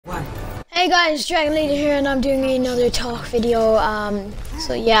Hey guys, Dragon Leader here, and I'm doing another talk video.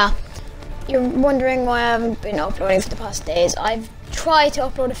 So yeah, you're wondering why I haven't been uploading for the past days. I've tried to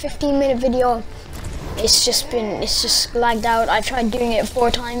upload a 15-minute video. It's just lagged out. I've tried doing it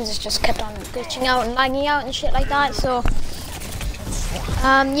 4 times. It's just kept on glitching out and lagging out and shit like that. So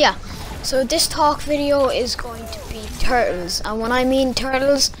yeah. So this talk video is going to be turtles, and when I mean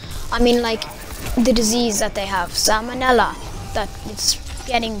turtles, I mean like the disease that they have, salmonella. That it's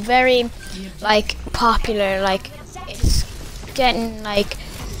getting very like popular, like it's getting like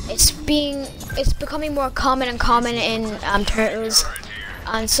it's becoming more common in turtles.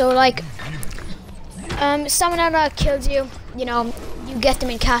 And so like salmonella kills you, you know, you get them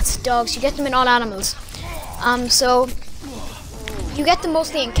in cats, dogs, you get them in all animals. So you get them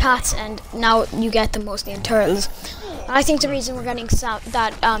mostly in cats, and now you get them mostly in turtles. And I think the reason we're getting turtles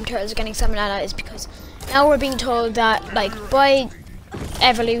are getting salmonella is because now we're being told that, like, by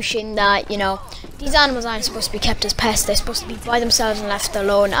evolution, that, you know, these animals aren't supposed to be kept as pets. They're supposed to be by themselves and left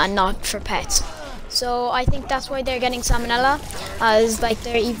alone and not for pets. So I think that's why they're getting salmonella, as like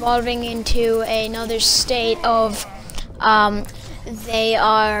they're evolving into another state of they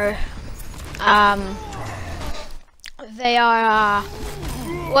are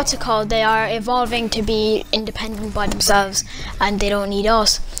what's it called? They are evolving to be independent by themselves, and they don't need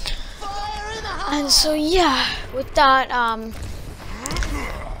us. And so yeah, with that,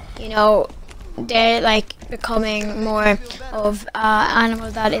 you know, they're like becoming more of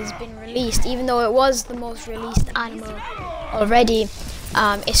animal that has been released, even though it was the most released animal already.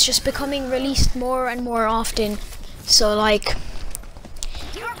 It's just becoming released more and more often. So like,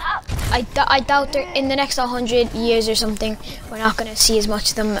 I doubt in the next 100 years or something we're not going to see as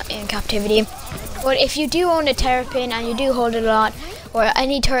much of them in captivity. But if you do own a terrapin and you do hold it a lot, or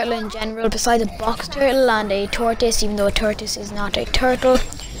any turtle in general besides a box turtle and a tortoise, even though a tortoise is not a turtle,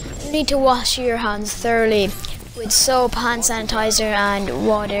 you need to wash your hands thoroughly with soap, hand sanitizer and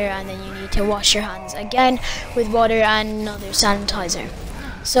water, and then you need to wash your hands again with water and another sanitizer.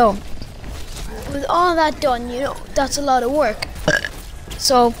 So with all that done, you know, that's a lot of work.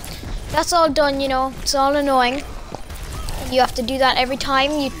 So that's all done, you know, it's all annoying. You have to do that every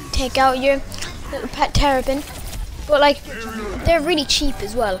time you take out your little pet terrapin. But like, they're really cheap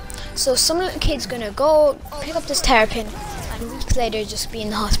as well. So some little kid's gonna go pick up this terrapin and weeks later just be in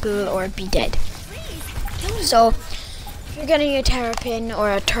the hospital or be dead. So if you're getting a terrapin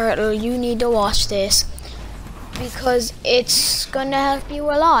or a turtle, you need to watch this, because it's gonna help you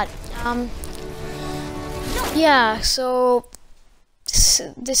a lot. Yeah, so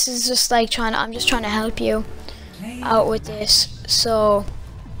this is just like I'm just trying to help you out with this. So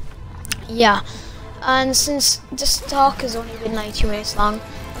yeah, and since this talk has only been like 2 minutes long,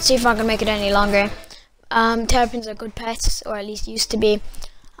 let's see if I can make it any longer. Terrapins are good pets, or at least used to be.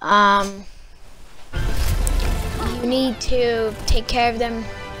 You need to take care of them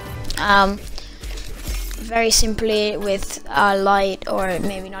very simply with a light, or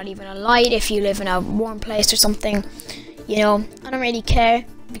maybe not even a light if you live in a warm place or something. You know, I don't really care,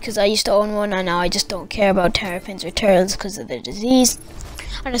 because I used to own one, and now I just don't care about terrapins or turtles because of the disease.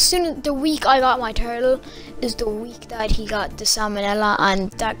 And as soon as the week I got my turtle is the week that he got the salmonella, and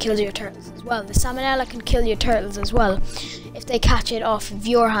that kills your turtles as well. The salmonella can kill your turtles as well if they catch it off of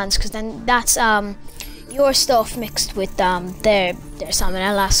your hands, because then that's your stuff mixed with their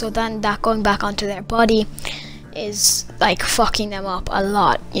salmonella. So then that going back onto their body is like fucking them up a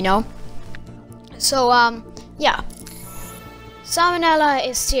lot, you know. So yeah, salmonella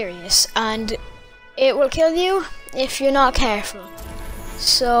is serious, and it will kill you if you're not careful.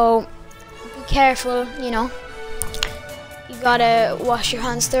 So be careful, you know. You gotta wash your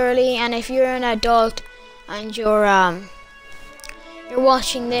hands thoroughly, and if you're an adult and you're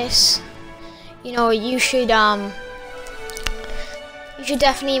watching this, you know, you should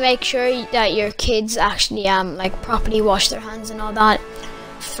definitely make sure that your kids actually like properly wash their hands and all that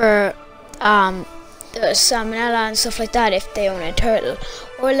for the salmonella and stuff like that if they own a turtle,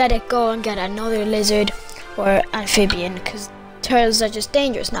 or let it go and get another lizard or amphibian, because turtles are just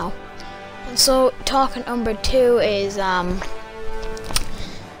dangerous now. And so talk number 2 is I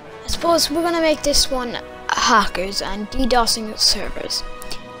suppose we're gonna make this one hackers and DDoSing servers.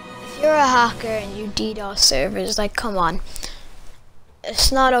 If you're a hacker and you DDoS servers, like, come on,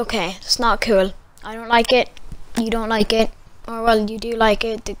 it's not okay, it's not cool. I don't like it, you don't like it, or well, you do like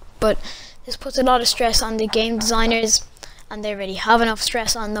it, but this puts a lot of stress on the game designers, and they already have enough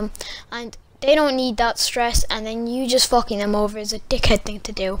stress on them, and they don't need that stress, and then you just fucking them over is a dickhead thing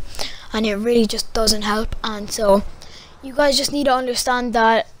to do, and it really just doesn't help. And so you guys just need to understand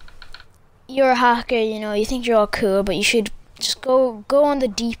that you're a hacker, you know, you think you're all cool, but you should just go on the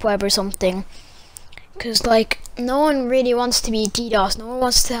deep web or something. Because, like, no one really wants to be DDoS. No one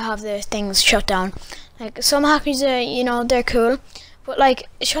wants to have their things shut down. Like, some hackers are, you know, they're cool. But, like,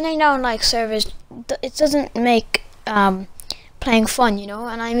 shutting down, like, servers, it doesn't make playing fun, you know?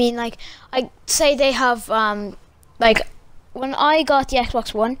 And I mean, like, I say they have, like, when I got the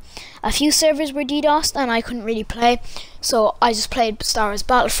Xbox One, a few servers were DDoSed and I couldn't really play. So I just played Star Wars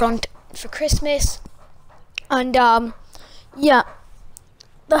Battlefront for Christmas. And, yeah,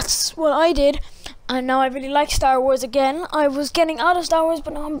 that's what I did. And now I really like Star Wars again. I was getting out of Star Wars,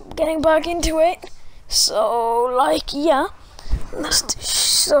 but now I'm getting back into it. So, like, yeah, that's the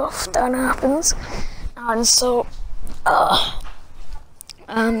stuff that happens. And so,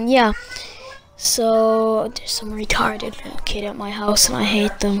 yeah. So, there's some retarded little kid at my house, and I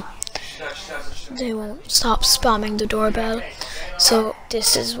hate them. They won't stop spamming the doorbell. So,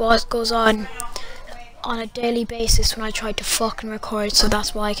 this is what goes on a daily basis when I try to fucking record, so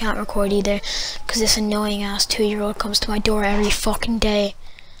that's why I can't record either, because this annoying ass 2-year-old comes to my door every fucking day.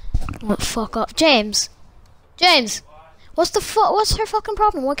 Won't fuck off. James, what's her fucking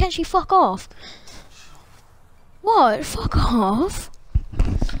problem? Why can't she fuck off? What? Fuck off.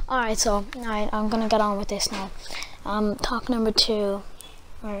 Alright, I'm gonna get on with this now. Talk number 2.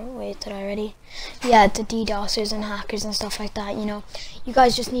 Or wait, did I already? Yeah, the DDoSers and hackers and stuff like that, you know. You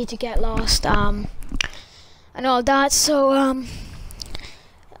guys just need to get lost, and all that. So, I'm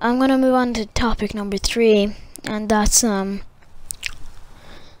gonna move on to topic number 3, and that's,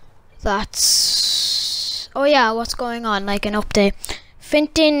 oh yeah, what's going on, like an update.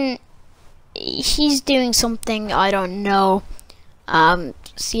 Finton, he's doing something, I don't know.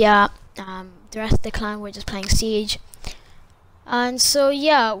 So yeah, the rest of the clan, we're just playing Siege. And so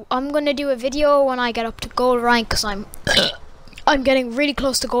yeah, I'm gonna do a video when I get up to gold rank, because I'm getting really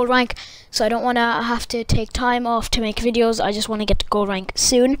close to gold rank, so I don't want to have to take time off to make videos. I just want to get to gold rank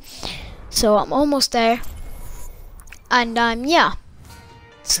soon, so I'm almost there. And yeah,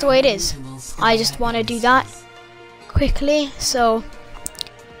 it's the way it is. I just want to do that quickly, so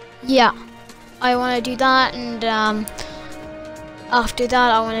yeah, I want to do that. And after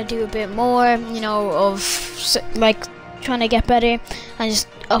that I want to do a bit more, you know, of like trying to get better and just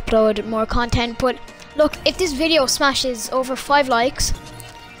upload more content. But look, if this video smashes over 5 likes,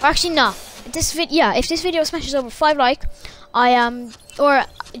 or actually no, if this video smashes over 5 likes, or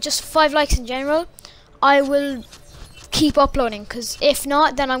just 5 likes in general, I will keep uploading. Because if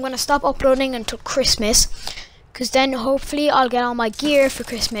not, then I'm gonna stop uploading until Christmas, because then hopefully I'll get all my gear for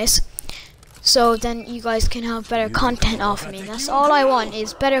Christmas, so then you guys can have better content off me. That's all I want,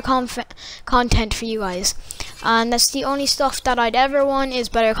 is better content for you guys. And that's the only stuff that I'd ever want, is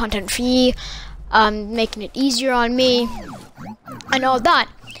better content for you, making it easier on me and all that.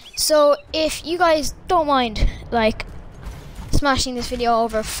 So if you guys don't mind, like, smashing this video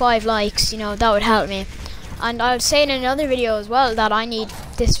over 5 likes, you know, that would help me. And I'll say in another video as well that I need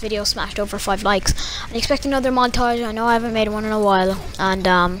this video smashed over 5 likes. I expect another montage. I know I haven't made one in a while. And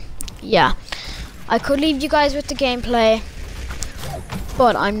yeah, I could leave you guys with the gameplay,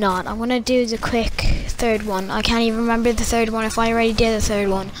 but I'm not. I'm gonna do the quick 3rd one. I can't even remember the 3rd one if I already did the 3rd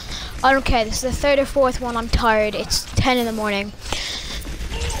one. I don't care. This is the 3rd or 4th one. I'm tired. It's 10 in the morning.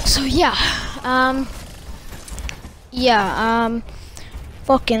 So yeah,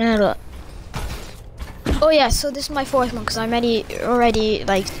 fucking hell. Oh yeah, so this is my 4th one, because I'm already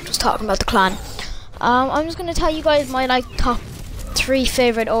like just talking about the clan. I'm just gonna tell you guys my like top 3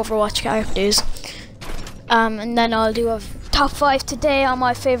 favorite Overwatch characters, and then I'll do a top 5 today on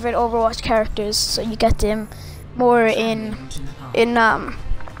my favorite Overwatch characters, so you get them more in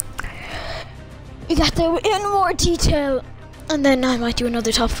more detail. And then I might do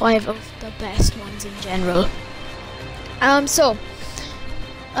another top 5 of the best ones in general. So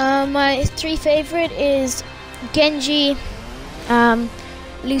my 3 favorite is Genji,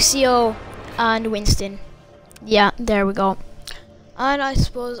 Lucio, and Winston. Yeah, there we go. And I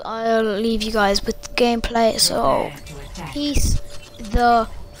suppose I'll leave you guys with the gameplay, so peace the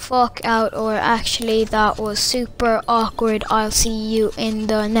fuck out. Or actually, that was super awkward. I'll see you in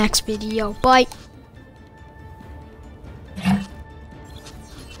the next video. Bye.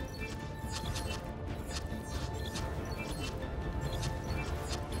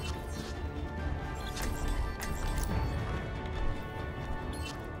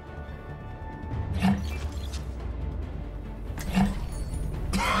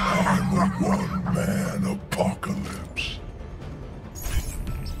 I'm a one-man apocalypse.